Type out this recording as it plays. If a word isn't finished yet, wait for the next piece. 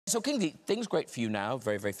So, Kingsley, things great for you now,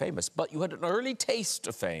 very, very famous, but you had an early taste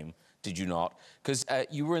of fame, did you not? Because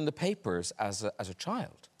you were in the papers as a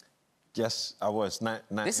child. Yes, I was.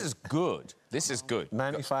 This is good. This is good.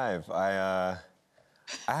 95, I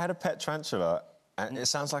had a pet tarantula, and it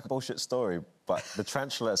sounds like a bullshit story, but the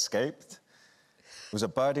tarantula escaped. It was a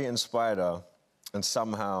bird-eating spider, and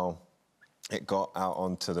somehow it got out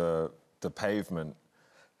onto the pavement.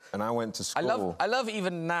 And I went to school. I love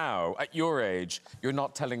even now, at your age, you're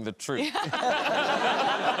not telling the truth.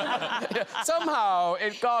 Somehow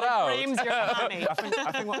it got out. Dreams are funny. I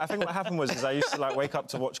think what happened was I used to like wake up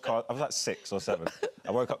to watch I was like 6 or 7.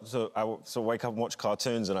 I woke up to wake up and watch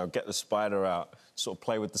cartoons, and I would get the spider out, sort of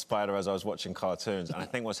play with the spider as I was watching cartoons. And I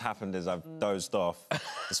think what's happened is I've dozed off.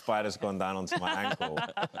 The spider's gone down onto my ankle,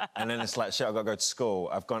 and then it's like shit. I've got to go to school.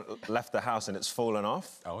 I've left the house and it's fallen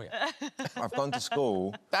off. Oh yeah. I've gone to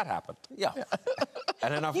school. That happened. Yeah.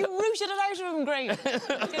 And then You rooted it out of him, Graham.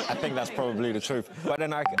 I think that's probably the truth. But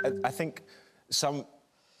then I think some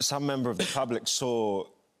member of the public saw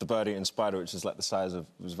the bird-eating spider, which is like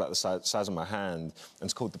about the size of my hand, and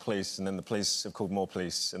it's called the police, and then the police have called more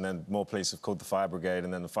police, and then more police have called the fire brigade,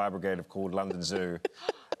 and then the fire brigade have called London Zoo,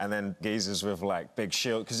 and then geezers with like big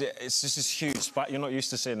shield, because it's just this huge spider. You're not used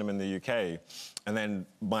to seeing them in the UK. And then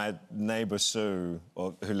my neighbour Sue,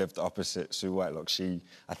 who lived opposite, Sue Whitelock,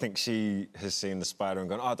 I think she has seen the spider and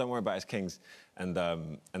gone, oh, don't worry about it, it's King's. And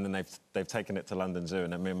then they've taken it to London Zoo,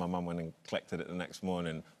 and then me and my mum went and collected it the next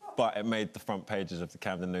morning. But it made the front pages of the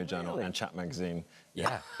Camden New Journal and Chat magazine.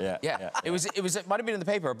 Yeah. It might have been in the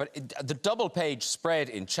paper, but the double-page spread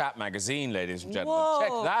in Chat magazine, ladies and gentlemen. Whoa.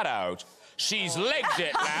 Check that out. She's legged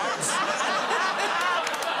it, lads.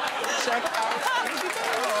 Check out.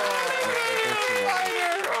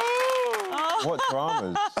 What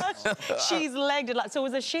dramas? She's legged it. So it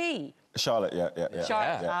was a she? Charlotte, yeah.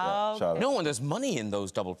 Charlotte. Yeah. Charlotte. No, and there's money in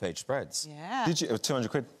those double-page spreads. Yeah. Did you? It was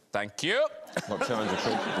 200 quid. Thank you. Not 200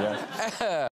 quid, yeah.